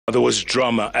There was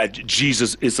drama at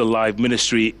Jesus Is Alive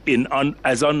Ministry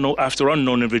after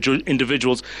unknown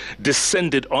individuals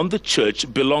descended on the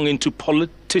church belonging to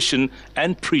politician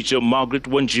and preacher Margaret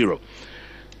Wanjiru.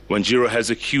 Wanjiru has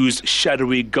accused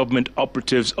shadowy government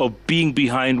operatives of being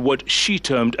behind what she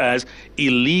termed as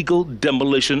illegal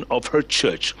demolition of her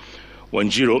church.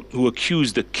 Wanjiru, who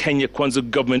accused the Kenya Kwanza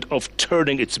government of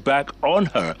turning its back on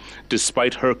her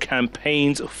despite her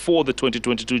campaigns for the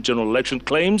 2022 general election,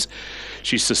 claims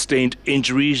she sustained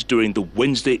injuries during the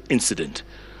Wednesday incident.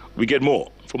 We get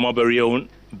more from our very own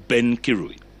Ben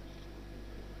Kirui.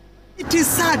 It is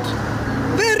sad,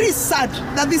 very sad,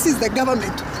 that this is the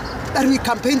government that we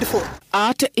campaigned for.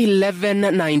 At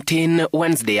 11:19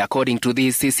 Wednesday, according to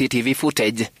this CCTV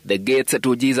footage, the gates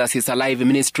to Jesus Is Alive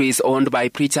Ministries, owned by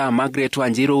preacher Margaret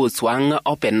Wanjiru, swung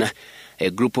open. A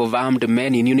group of armed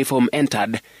men in uniform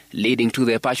entered, leading to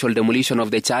the partial demolition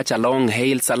of the church along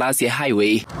Haile Selassie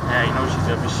Highway. She's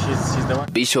the one.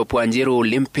 Bishop Wanjiru,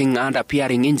 limping and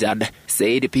appearing injured,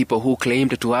 said people who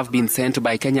claimed to have been sent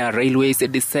by Kenya Railways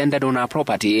descended on her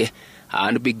property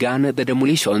and began the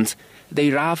demolitions. They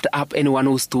roughed up anyone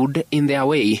who stood in their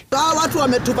way. Watu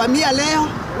wametuvamia leo,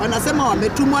 wanasema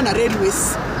wametumwa na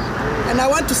Railways. And I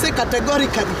want to say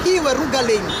categorically, hii Weruga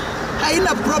Lane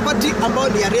haina property ambayo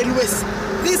ni ya Railways.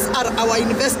 These are our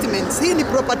investments. Hii ni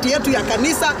property yetu ya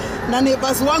kanisa na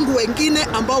neighbors wangu wengine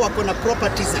ambao wako na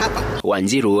properties hapa.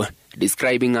 Wanjiru,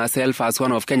 describing herself as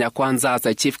one of Kenya Kwanza as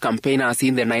a chief campaigners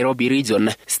in the Nairobi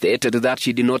region, stated that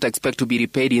she did not expect to be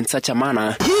repaid in such a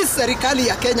manner. Hii serikali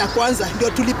ya Kenya Kwanza ndio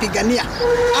tulipigania.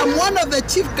 I'm one of the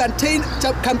chief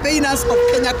campaigners of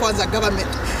Kenya Kwanza government.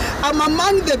 I'm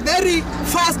among the very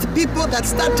first people that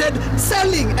started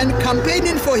selling and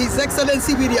campaigning for His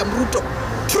Excellency William Ruto.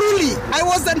 Truly, I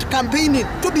wasn't campaigning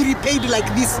to be repaid like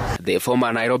this. The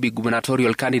former Nairobi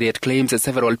gubernatorial candidate claims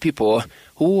several people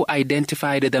who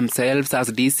identified themselves as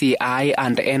DCI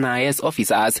and NIS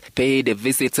officers paid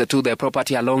visits to the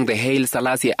property along the Haile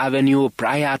Selassie Avenue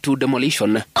prior to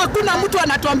demolition. Hakuna mtu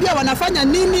anatuambia wanafanya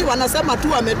nini, wanasema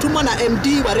tu wametumwa na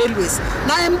MD wa Railways.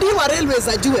 Na MD wa Railways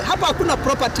ajue, hapa hakuna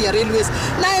property ya Railways.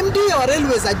 Na MD wa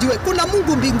Railways ajue, kuna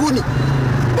Mungu mbinguni.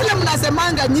 Bila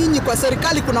mnasemanga nyinyi kwa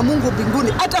serikali kuna Mungu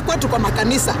mbinguni, hata kwetu kwa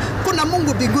makanisa kuna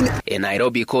Mungu mbinguni. A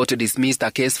Nairobi court dismissed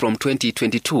a case from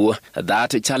 2022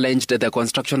 that challenged the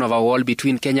construction of a wall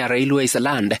between Kenya Railways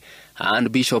land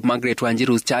and Bishop Margaret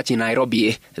Wanjiru's church in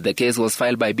Nairobi. The case was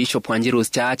filed by Bishop Wanjiru's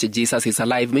church, Jesus Is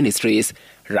Alive Ministries,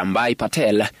 Rambai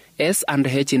Patel,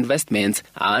 S&H Investments,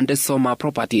 and Soma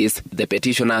Properties. The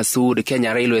petitioner sued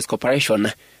Kenya Railways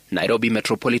Corporation, Nairobi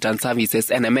Metropolitan Services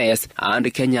NMS,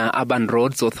 and Kenya Urban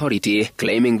Roads Authority,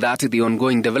 claiming that the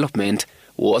ongoing development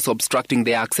was obstructing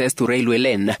their access to Railway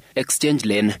Lane, Exchange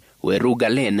Lane, Weruga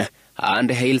Lane,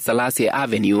 and Haile Selassie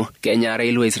Avenue. Kenya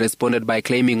Railways responded by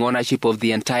claiming ownership of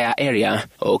the entire area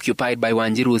occupied by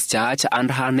Wanjiru's church and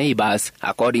her neighbors.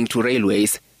 According to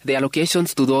Railways, the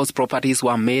allocations to those properties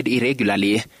were made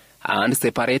irregularly and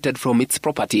separated from its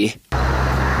property.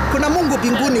 Kuna Mungu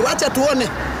mbinguni, wacha tuone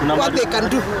what they can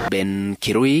do. Ben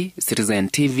Kirui, Citizen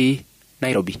TV,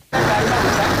 Nairobi.